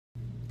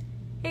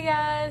Hey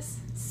guys!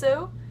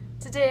 So,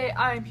 today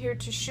I'm here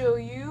to show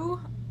you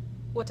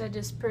what I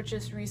just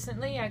purchased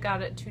recently. I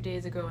got it 2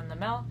 days ago in the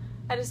mail.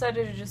 I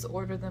decided to just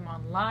order them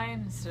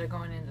online instead of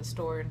going in the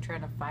store and trying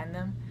to find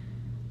them.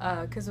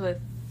 Because with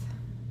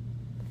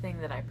the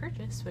thing that I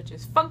purchased, which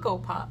is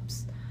Funko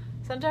Pops,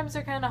 sometimes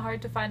they're kind of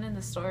hard to find in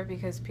the store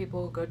because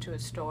people will go to a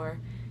store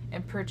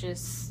and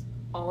purchase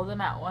all of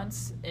them at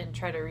once and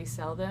try to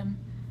resell them,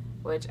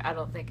 which I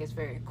don't think is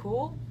very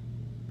cool.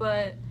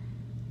 But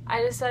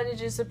I decided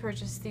just to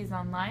purchase these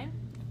online.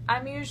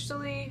 I'm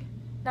usually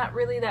not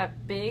really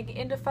that big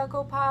into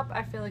Funko Pop.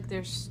 I feel like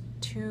there's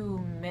too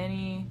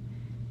many.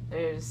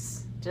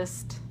 It's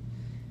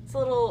a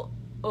little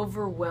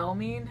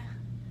overwhelming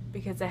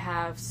because I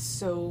have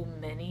so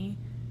many.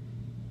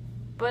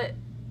 But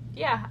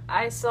yeah,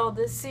 I saw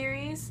this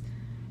series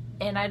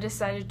and I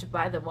decided to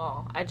buy them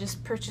all. I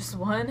just purchased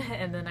one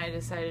and then I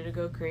decided to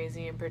go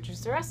crazy and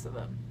purchase the rest of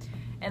them.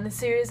 And the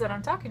series that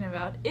I'm talking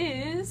about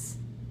is,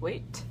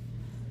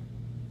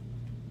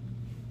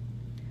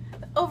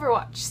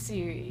 Overwatch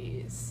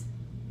series.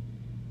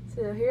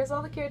 So here's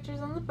all the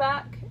characters on the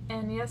back,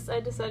 and yes,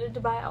 I decided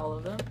to buy all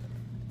of them.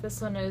 This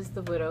one is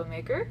the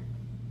Widowmaker.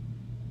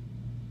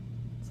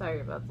 Sorry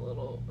about the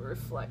little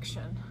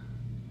reflection.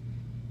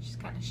 She's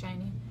kind of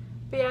shiny.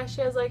 But yeah,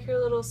 she has like her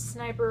little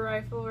sniper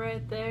rifle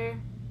right there,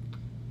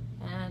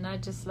 and I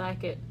just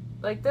like it.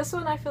 Like this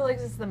one I feel like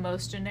is the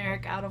most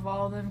generic out of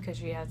all of them because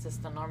she has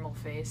just a normal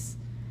face.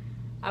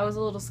 I was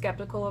a little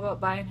skeptical about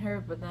buying her,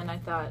 but then I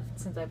thought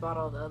since I bought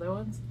all the other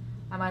ones,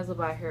 I might as well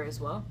buy her as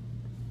well.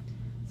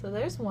 So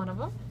there's one of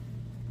them.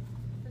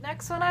 The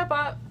next one I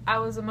bought, I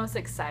was the most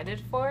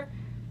excited for,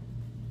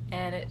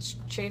 and it's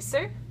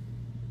Tracer.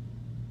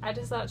 I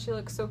just thought she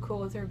looked so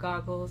cool with her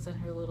goggles and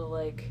her little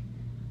like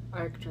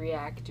arced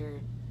reactor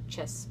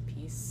chess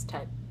piece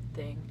type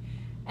thing.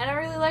 And I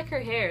really like her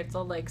hair. It's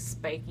all like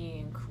spiky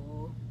and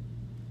cool.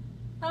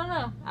 I don't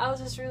know. I was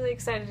just really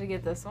excited to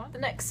get this one. The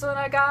next one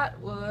I got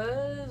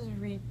was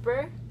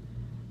Reaper.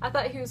 I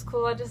thought he was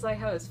cool. I just like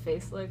how his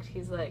face looked.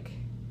 He's like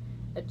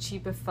a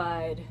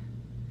cheapified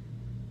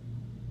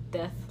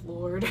Death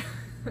Lord,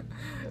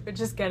 which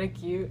is kind of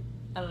cute.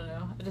 I don't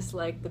know. I just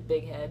like the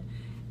big head.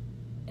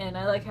 And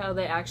I like how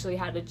they actually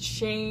had to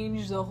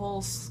change the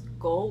whole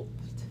sculpt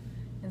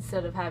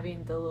instead of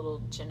having the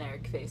little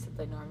generic face that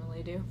they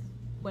normally do.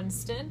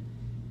 Winston.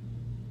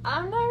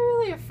 I'm not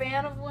really a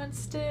fan of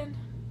Winston.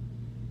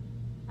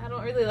 I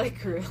don't really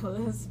like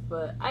gorillas,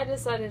 but I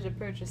decided to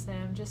purchase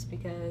him just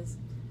because,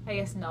 I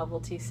guess,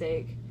 novelty's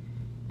sake.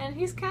 And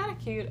he's kind of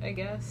cute, I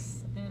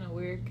guess, in a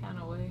weird kind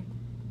of way.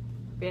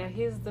 But yeah,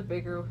 he's the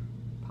bigger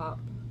pop.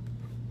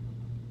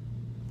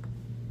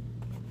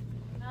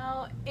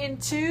 Now,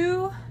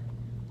 into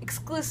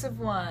exclusive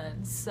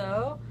ones.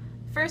 So,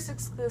 first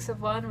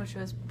exclusive one, which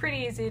was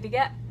pretty easy to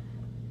get,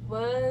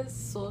 was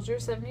Soldier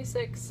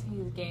 76.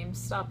 He's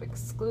GameStop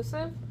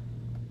exclusive.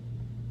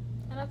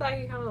 And I thought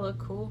he kind of looked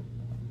cool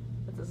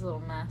with his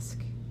little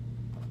mask.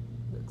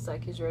 Looks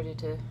like he's ready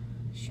to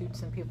shoot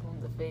some people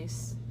in the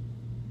face.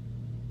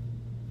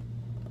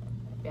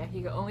 Yeah,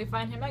 you can only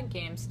find him at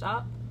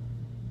GameStop.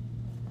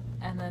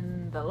 And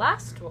then the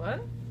last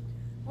one,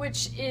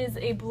 which is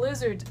a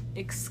Blizzard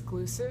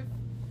exclusive,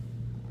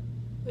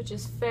 which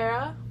is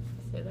Pharah.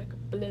 Say like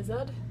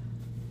Blizzard.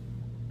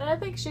 And I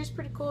think she's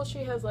pretty cool. She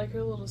has like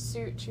her little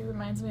suit. She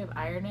reminds me of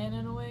Iron Man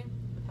in a way,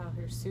 with how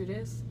her suit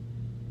is.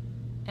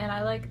 And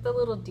I like the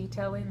little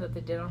detailing that they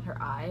did on her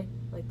eye,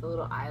 like the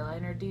little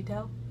eyeliner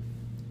detail.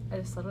 I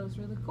just thought it was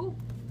really cool.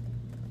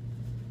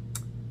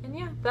 And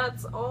yeah,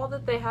 that's all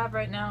that they have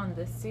right now in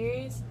this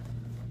series.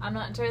 I'm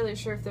not entirely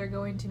sure if they're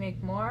going to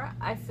make more.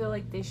 I feel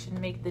like they should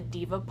make the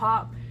Diva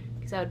Pop,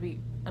 because that would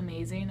be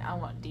amazing. I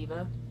want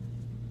Diva.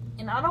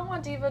 And I don't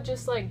want Diva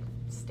just like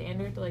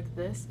standard like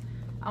this.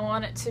 I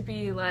want it to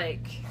be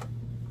like,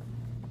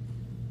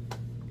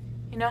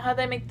 you know how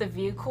they make the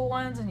vehicle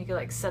ones and you can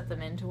like set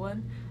them into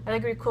one? I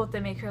think it'd be cool if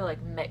they make her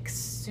like mech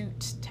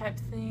suit type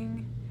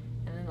thing,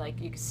 and then like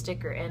you could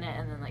stick her in it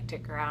and then like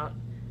take her out.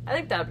 I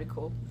think that would be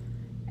cool.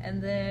 And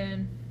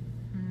then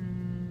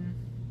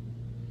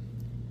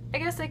I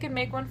guess they could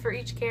make one for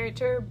each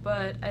character,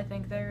 but I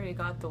think they already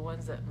got the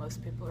ones that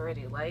most people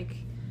already like.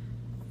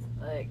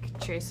 Like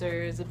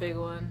Tracer is a big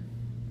one.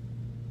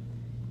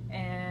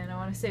 And I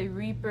want to say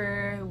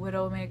Reaper,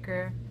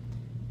 Widowmaker.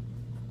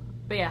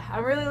 But yeah,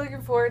 I'm really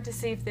looking forward to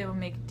see if they will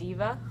make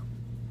Diva.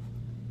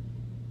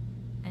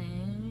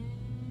 And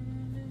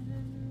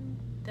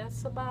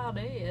that's about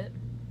it.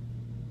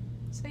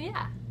 So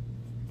yeah.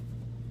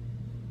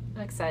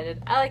 I'm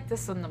excited. I like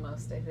this one the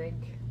most, I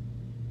think.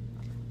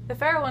 The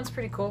Pharah one's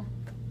pretty cool.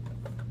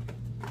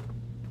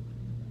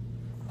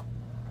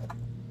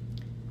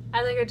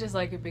 I think I just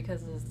like it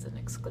because it's an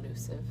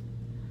exclusive.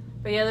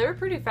 But yeah, they were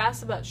pretty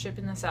fast about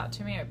shipping this out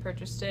to me. I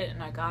purchased it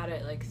and I got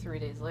it like 3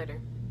 days later.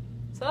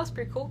 So that was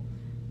pretty cool.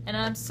 And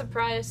I'm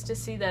surprised to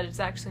see that it's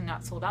actually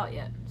not sold out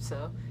yet.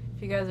 So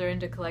if you guys are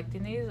into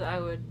collecting these, I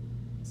would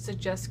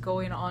suggest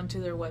going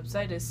onto their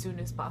website as soon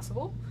as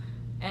possible.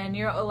 And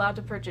you're allowed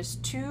to purchase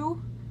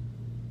 2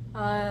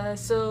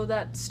 So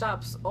that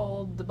stops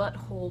all the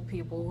butthole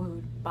people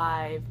who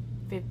buy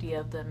 50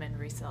 of them and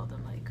resell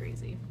them like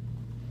crazy.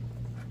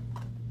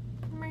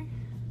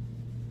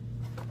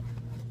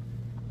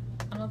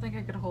 I don't think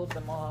I could hold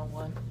them all in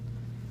one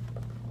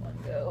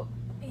go.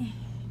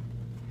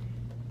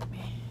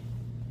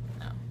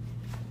 No.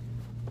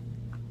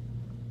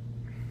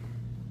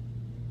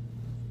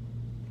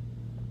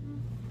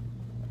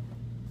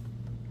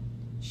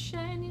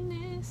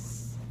 Shininess.